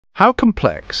How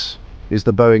complex is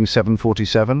the Boeing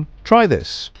 747? Try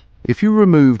this. If you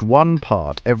removed one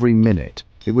part every minute,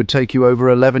 it would take you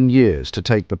over 11 years to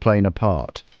take the plane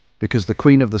apart. Because the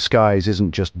Queen of the Skies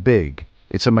isn't just big,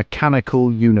 it's a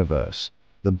mechanical universe.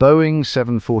 The Boeing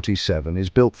 747 is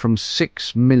built from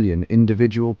 6 million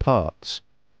individual parts.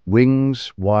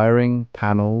 Wings, wiring,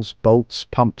 panels, bolts,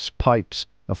 pumps, pipes,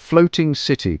 a floating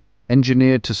city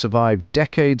engineered to survive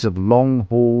decades of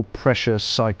long-haul pressure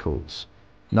cycles.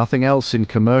 Nothing else in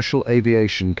commercial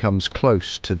aviation comes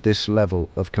close to this level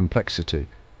of complexity.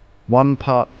 One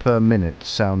part per minute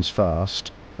sounds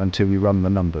fast until you run the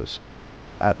numbers.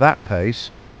 At that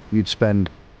pace, you'd spend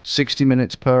 60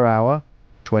 minutes per hour,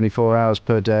 24 hours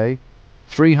per day,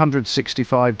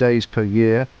 365 days per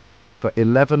year, for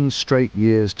 11 straight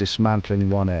years dismantling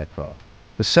one aircraft.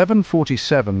 The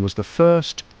 747 was the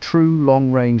first true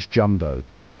long-range jumbo,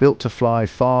 built to fly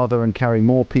farther and carry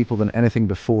more people than anything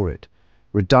before it.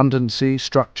 Redundancy,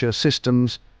 structure,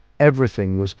 systems,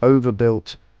 everything was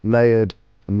overbuilt, layered,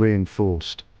 and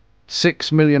reinforced.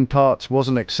 6 million parts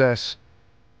wasn't excess.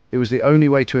 It was the only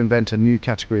way to invent a new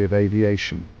category of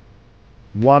aviation.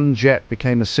 One jet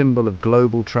became a symbol of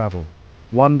global travel.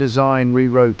 One design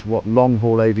rewrote what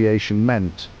long-haul aviation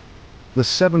meant. The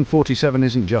 747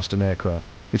 isn't just an aircraft.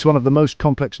 It's one of the most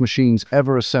complex machines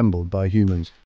ever assembled by humans.